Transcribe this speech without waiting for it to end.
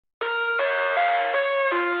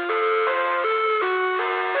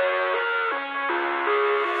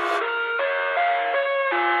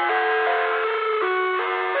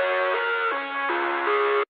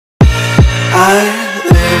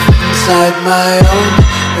my own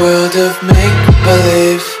world of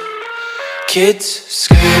make-believe. Kids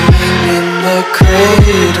screaming in the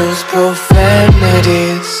cradles,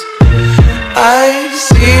 profanities. I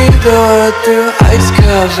see the world through ice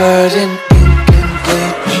covered in ink and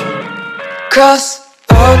bleach. Cross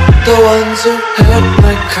out the ones who heard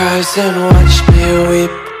my cries and watched me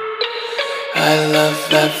weep. I love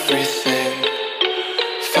everything.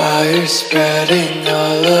 Fire spreading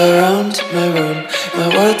all around my room. My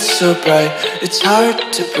world's so bright, it's hard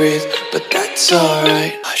to breathe, but that's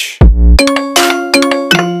alright. Hush.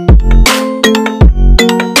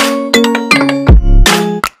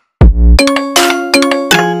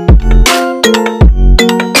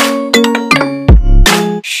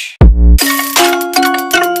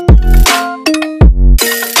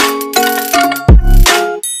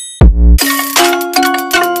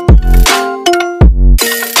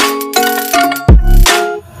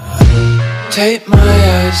 Tape my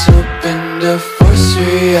eyes open to force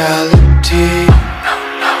reality.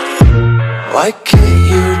 Why can't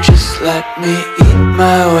you just let me eat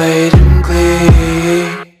my weight in glee?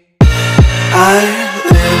 I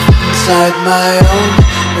live inside my own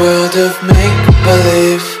world of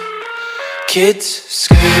make-believe. Kids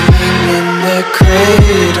screaming in their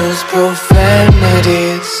cradles,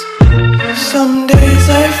 profanities. Some days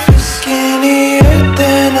I feel skinnier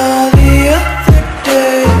than all the other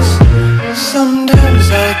days. Sometimes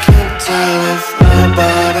I can't tell if my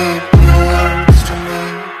body belongs to me.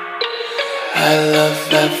 I love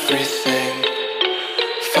everything.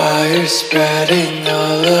 Fire spreading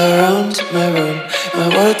all around my room. My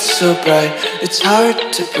world's so bright, it's hard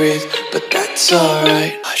to breathe, but that's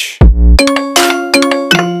alright. Hush.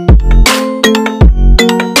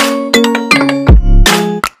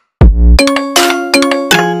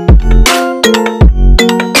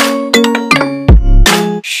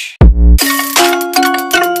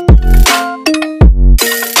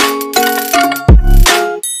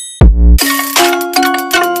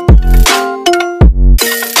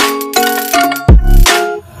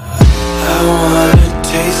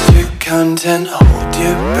 Content, hold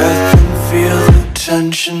your breath and feel the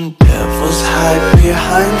tension. Devils hide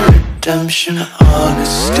behind redemption.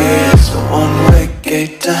 Honesty is a one-way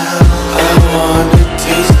gate to hell. I wanna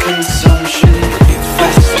taste consumption. Breathe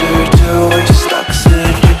faster to waste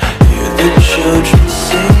oxygen. Hear the children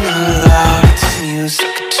sing aloud. It's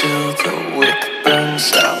music till the wick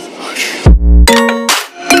burns out.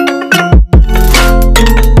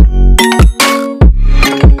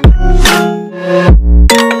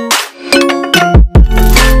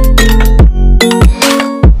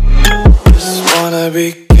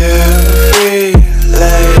 Be carefree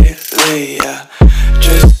lately, yeah.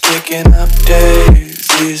 Just kicking up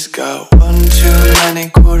daisies. Got one too many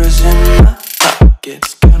quarters in my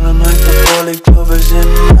pockets. Count 'em like the 4-leaf clovers in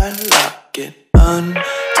my locket.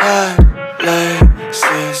 Untied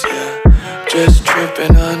laces, yeah. Just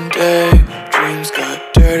tripping on daydreams. Got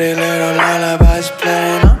dirty little lullabies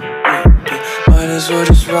playing on repeat. Might as well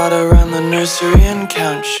just ride around the nursery and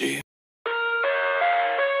count sheep.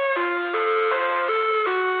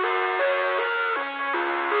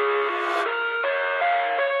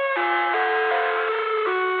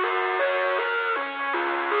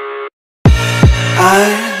 I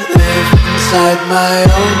live inside my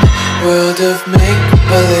own world of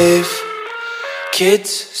make-believe.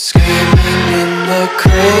 Kids screaming in the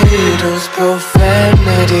cradles,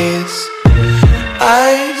 profanities.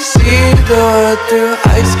 I see the world through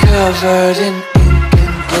ice covered in ink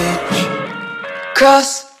and bleach.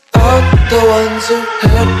 Cross out the ones who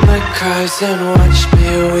heard my cries and watched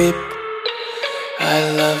me weep.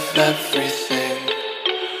 I love everything.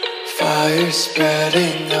 Fire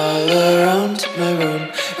spreading all around my room.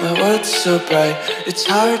 My world's so bright, it's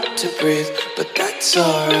hard to breathe, but that's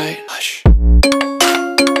alright. Hush.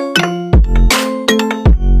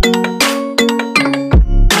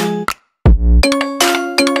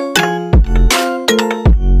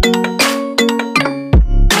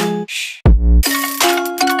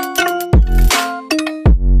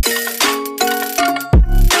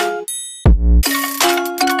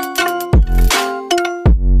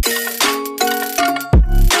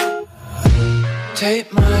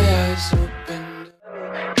 Tape my eyes open.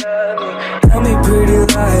 Tell me pretty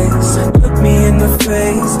lies, look me in the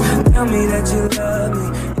face. Tell me that you love